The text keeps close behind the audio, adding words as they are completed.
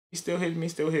He still hitting me,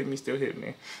 still hitting me, still hitting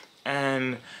me.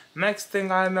 And next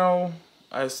thing I know,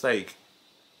 it's like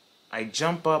I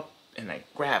jump up and I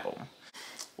grab him.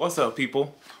 What's up,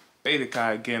 people? Beta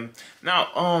Kai again.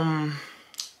 Now,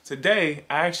 today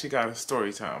I actually got a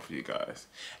story time for you guys.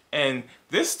 And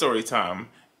this story time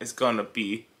is gonna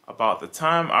be about the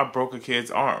time I broke a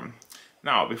kid's arm.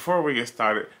 Now, before we get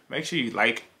started, make sure you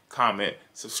like, comment,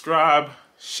 subscribe,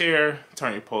 share,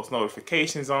 turn your post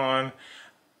notifications on,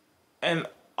 and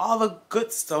all the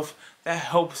good stuff that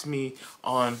helps me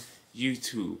on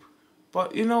YouTube.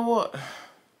 But you know what?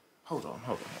 Hold on.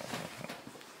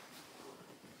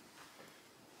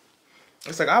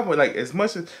 It's like I would like as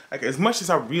much as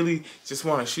I really just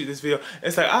want to shoot this video.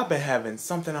 It's like I've been having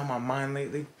something on my mind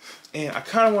lately, and I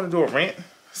kind of want to do a rant.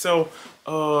 So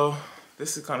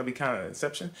this is gonna be kind of an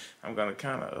inception. I'm gonna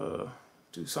kind of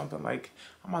do something like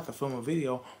I'm about to film a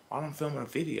video while I'm filming a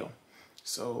video.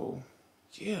 So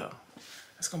yeah,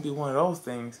 it's gonna be one of those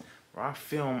things where I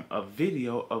film a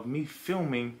video of me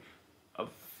filming a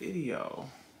video,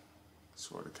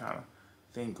 sort of kind of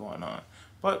thing going on.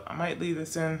 But I might leave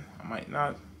this in, I might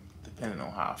not, depending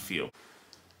on how I feel.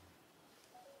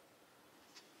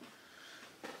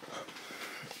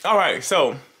 Alright,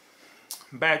 so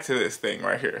back to this thing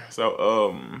right here.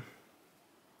 So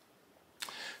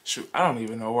shoot, I don't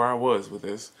even know where I was with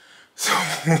this. So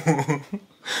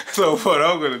so what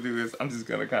I'm gonna do is I'm just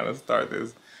gonna kind of start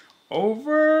this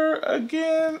over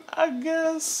again, I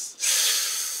guess.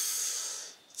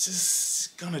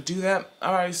 Just gonna do that.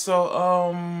 Alright, so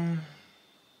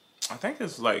I think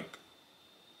it's like,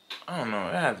 I don't know,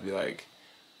 it had to be like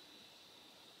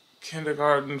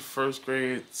kindergarten, first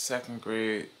grade, second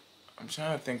grade. I'm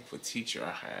trying to think what teacher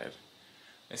I had.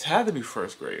 It's had to be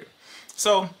first grade.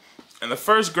 So in the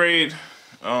first grade,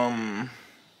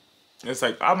 it's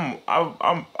like I'm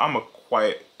a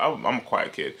quiet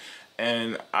kid,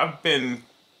 and I've been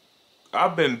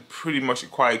pretty much a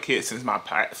quiet kid since my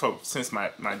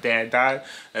dad died.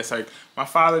 It's like my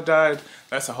father died.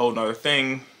 That's a whole nother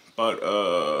thing. But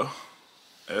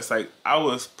it's like I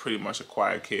was pretty much a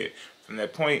quiet kid from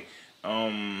that point.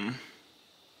 And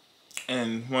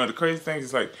one of the crazy things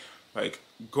is like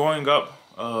growing up,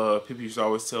 people used to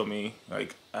always tell me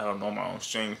like I don't know my own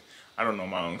strength. I don't know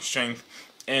my own strength.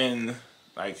 And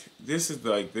like this is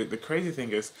like the crazy thing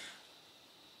is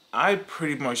I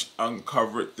pretty much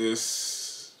uncovered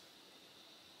this.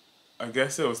 I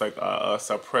guess it was like a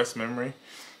suppressed memory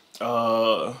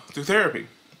through therapy.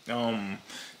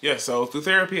 Yeah, so through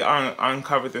therapy, I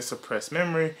uncovered this suppressed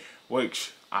memory,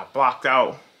 which I blocked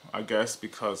out, I guess,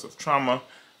 because of trauma.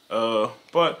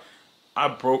 But I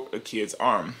broke a kid's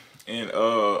arm. And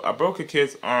I broke a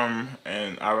kid's arm,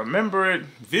 and I remember it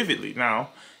vividly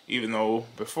now, even though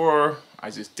before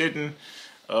I just didn't.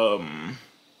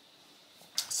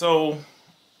 So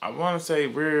I want to say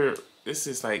this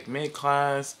is like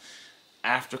mid-class,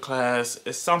 after class,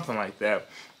 it's something like that.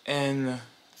 And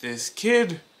this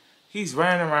kid, he's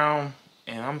running around,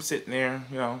 and I'm sitting there,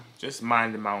 you know, just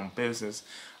minding my own business.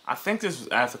 I think this was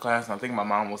after class, and I think my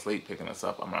mom was late picking us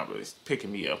up. I'm not really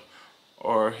picking me up.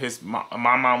 Or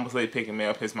my mom was late picking me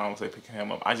up, his mom was late picking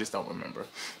him up. I just don't remember.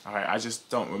 Alright, I just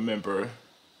don't remember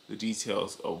the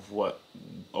details of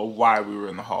why we were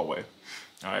in the hallway.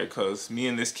 Alright, because me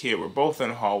and this kid were both in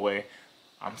the hallway.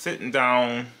 I'm sitting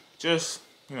down, just,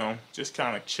 you know, just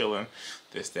kind of chilling,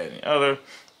 this, that, and the other.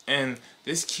 And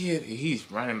this kid,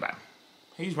 he's running by.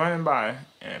 He's running by,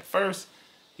 and at first,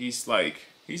 he's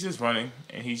just running,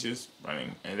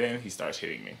 and then he starts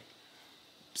hitting me.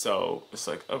 So, it's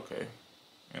like, okay,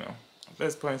 you know, at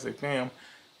this point, it's like, damn,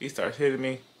 he starts hitting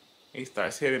me,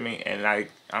 and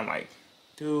I'm like,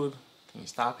 dude, can you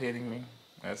stop hitting me?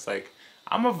 And it's like,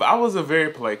 I was a very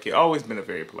polite kid, always been a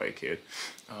very polite kid.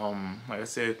 Like I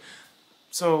said,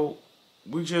 so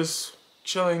we just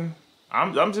chilling.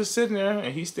 I'm just sitting there,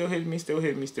 and he's still hitting me.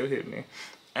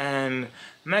 And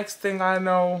next thing I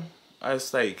know,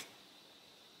 it's like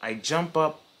I jump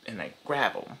up and I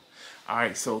grab him. All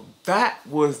right, so that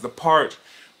was the part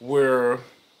where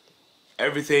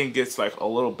everything gets like a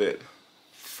little bit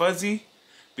fuzzy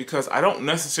because I don't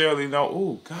necessarily know.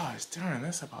 Oh gosh, darn,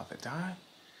 that's about to die.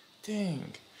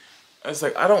 Dang. It's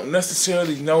like I don't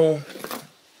necessarily know.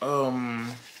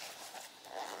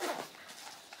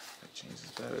 Change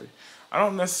this battery. I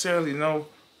don't necessarily know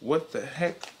what the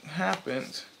heck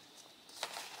happened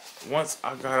once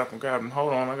I got up and grabbed him.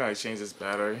 Hold on, I gotta change this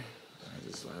battery. I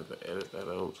just have to edit that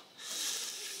out.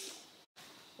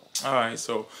 Alright,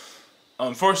 so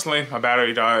unfortunately my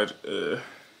battery died.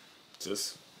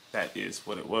 Just that is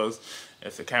what it was.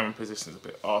 If the camera position is a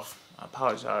bit off, I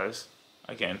apologize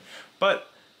again. But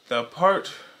the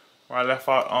part where I left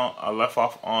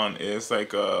off on is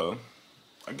like I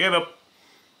get up,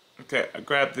 okay, I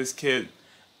grab this kid,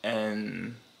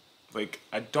 and like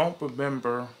I don't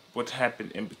remember what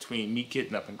happened in between me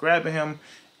getting up and grabbing him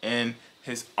and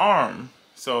his arm.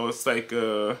 So it's like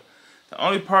the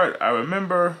only part I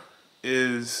remember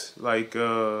is like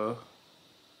I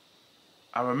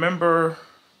remember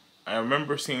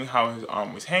seeing how his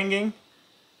arm was hanging.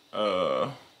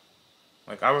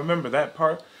 Like I remember that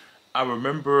part. I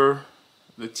remember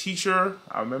the teacher.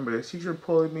 I remember the teacher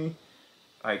pulling me,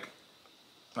 like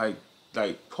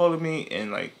pulling me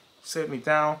and like set me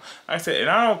down. I said, and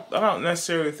I don't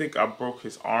necessarily think I broke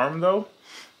his arm though.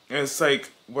 It's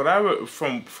like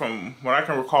from what I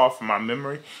can recall from my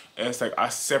memory, it's like I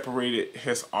separated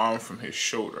his arm from his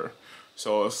shoulder.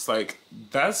 So it's like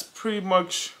that's pretty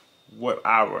much what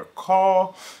I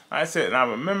recall. I said, and I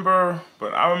remember,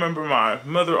 but I remember my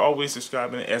mother always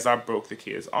describing it as I broke the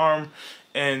kid's arm,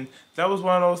 and that was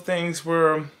one of those things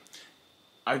where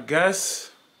I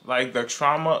guess like the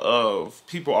trauma of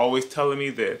people always telling me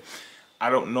that I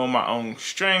don't know my own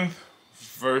strength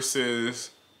versus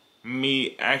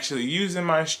me actually using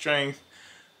my strength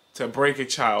to break a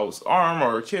child's arm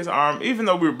or a kid's arm, even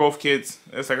though we were both kids.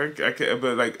 It's like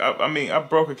but like I mean, I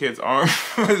broke a kid's arm.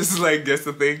 It's like that's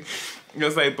the thing.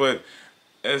 It's like, but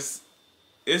it's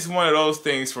one of those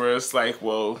things where it's like,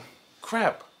 well,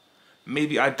 crap,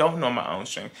 maybe I don't know my own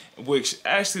strength, which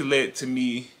actually led to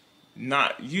me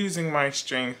not using my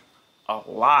strength a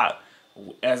lot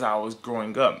as I was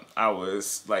growing up. I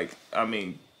was like, I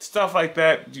mean, stuff like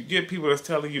that. You get people that's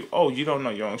telling you, oh, you don't know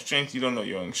your own strength, you don't know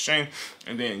your own strength,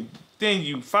 and then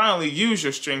you finally use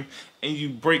your strength and you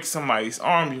break somebody's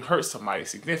arm, you hurt somebody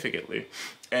significantly,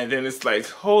 and then it's like,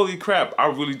 holy crap, I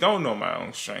really don't know my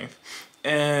own strength.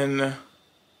 And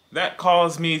that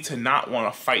caused me to not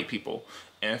want to fight people.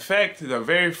 In fact, the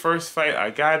very first fight I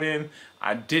got in,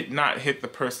 I did not hit the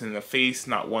person in the face,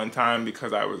 not one time,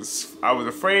 because I was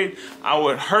afraid I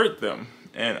would hurt them.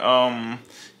 And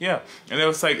yeah, and it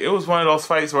was one of those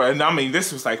fights where, and I mean,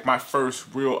 this was like my first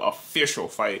real official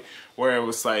fight where it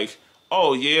was like,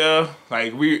 oh yeah,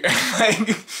 like we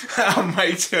like I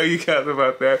might tell you guys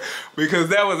about that because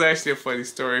that was actually a funny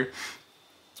story.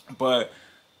 But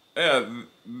yeah,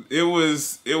 it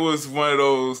was one of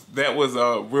those, that was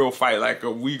a real fight, like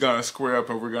we gonna square up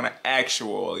and we're gonna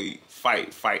actually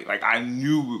fight. Like I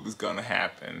knew it was gonna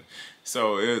happen.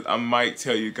 So I might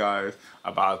tell you guys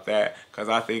about that because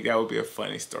I think that would be a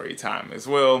funny story time as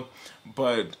well.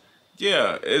 But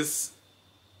yeah,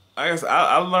 I guess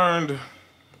I learned,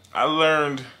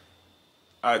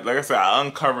 like I said, I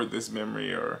uncovered this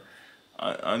memory or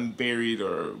unburied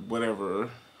or whatever,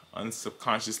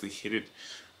 unsubconsciously hid it.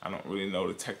 I don't really know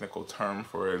the technical term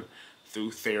for it,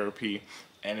 through therapy,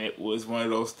 and it was one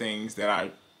of those things that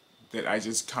I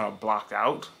just kind of blocked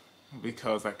out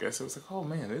because I guess it was like, oh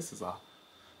man,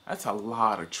 that's a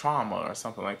lot of trauma or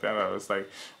something like that. I was like,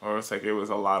 or it's like it was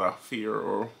a lot of fear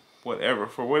or whatever,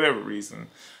 for whatever reason.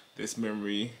 This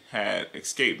memory had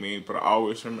escaped me, but I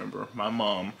always remember my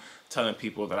mom telling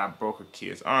people that I broke a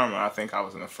kid's arm, and I think I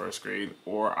was in the first grade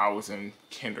or I was in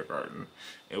kindergarten.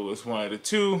 It was one of the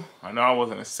two. I know I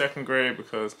was in the second grade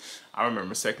because I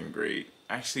remember second grade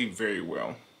actually very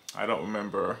well. I don't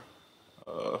remember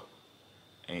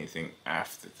anything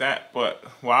after that, but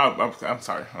well, I'm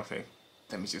sorry. Okay,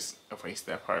 let me just erase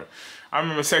that part. I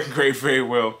remember second grade very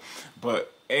well,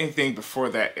 but anything before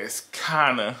that is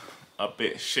kind of a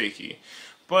bit shaky.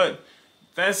 But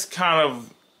that's kind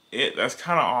of it. That's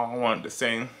kind of all I wanted to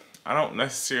say. I don't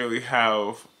necessarily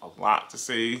have a lot to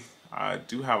say. I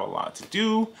do have a lot to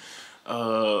do,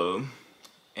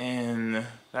 and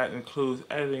that includes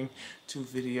editing 2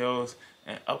 videos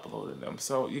and uploading them.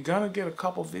 So you're gonna get a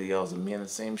couple videos of me in the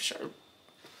same shirt.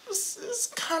 It's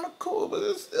kind of cool, but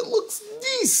it looks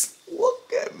decent. Look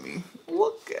at me.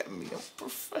 I'm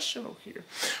professional here.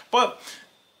 But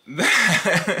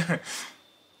that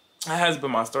has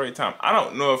been my story time. I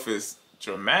don't know if it's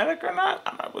dramatic or not.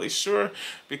 I'm not really sure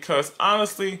because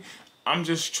honestly, I'm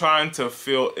just trying to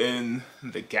fill in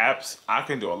the gaps. I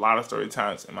can do a lot of story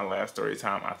times. In my last story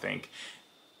time, I think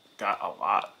got a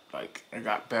lot. Like it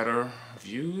got better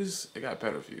views. It got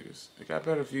better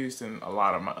views than a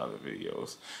lot of my other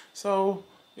videos. So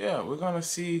yeah, we're gonna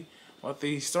see what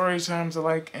these story times are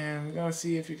like, and we're gonna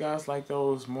see if you guys like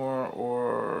those more,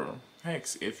 or heck,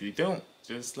 if you don't,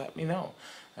 just let me know.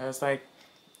 And it's like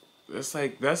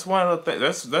that's one of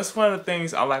the that's one of the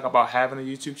things I like about having a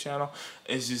YouTube channel.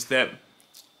 Is just that,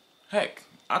 heck,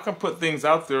 I can put things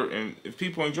out there, and if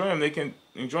people enjoy them, they can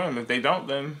enjoy them. If they don't,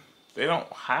 then They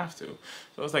don't have to.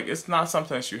 So it's like, it's not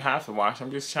something that you have to watch.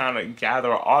 I'm just trying to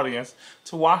gather an audience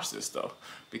to watch this stuff,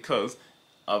 because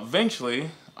eventually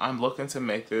I'm looking to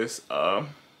make this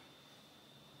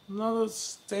another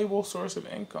stable source of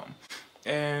income.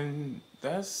 And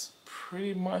that's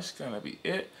pretty much gonna be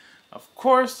it. Of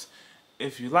course,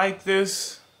 if you like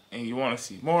this and you want to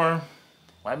see more,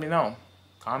 let me know.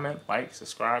 Comment, like,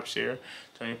 subscribe, share,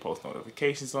 turn your post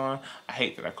notifications on. I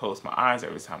hate that I close my eyes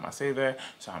every time I say that,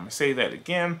 so I'm going to say that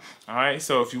again. Alright,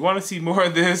 so if you want to see more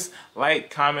of this,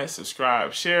 like, comment,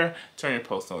 subscribe, share, turn your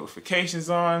post notifications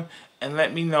on, and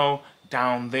let me know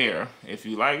down there. If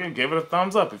you like it, give it a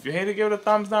thumbs up. If you hate it, give it a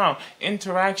thumbs down.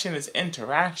 Interaction is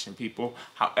interaction, people.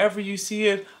 However you see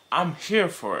it, I'm here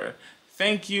for it.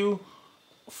 Thank you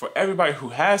for everybody who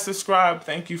has subscribed.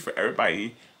 Thank you for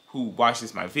everybody who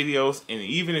watches my videos, and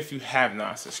even if you have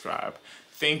not subscribed,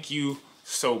 thank you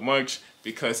so much,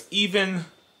 because even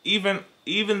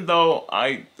though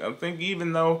I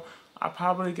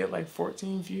probably get like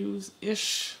 14 views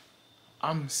ish,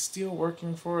 I'm still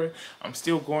working for it. I'm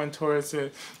still going towards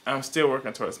it. I'm still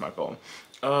working towards my goal.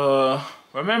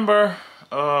 Remember,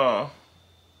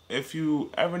 if you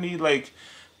ever need like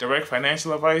direct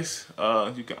financial advice,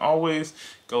 you can always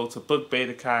go to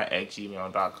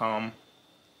bookbetakai@gmail.com.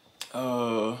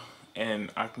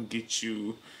 And I can get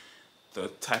you the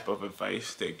type of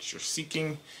advice that you're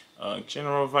seeking.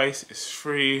 General advice is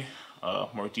free.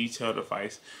 More detailed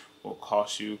advice will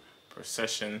cost you per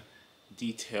session.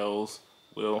 Details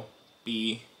will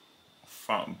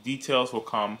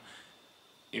come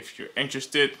if you're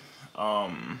interested.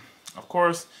 Of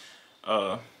course,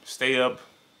 stay up,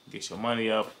 get your money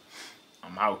up.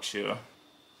 I'm out here.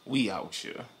 We out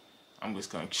here. I'm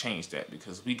just going to change that,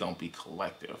 because we going to be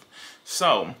collective.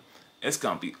 So, it's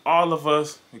going to be all of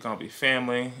us. We're going to be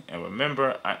family. And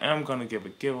remember, I am going to give a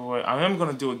giveaway. I am going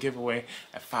to do a giveaway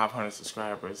at 500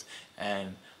 subscribers.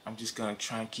 And I'm just going to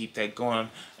try and keep that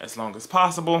going as long as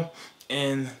possible.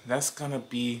 And that's going to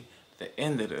be the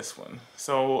end of this one.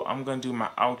 So, I'm going to do my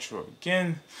outro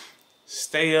again.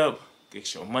 Stay up.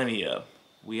 Get your money up.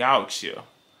 We out here.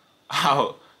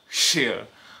 Out here.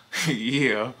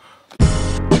 Yeah.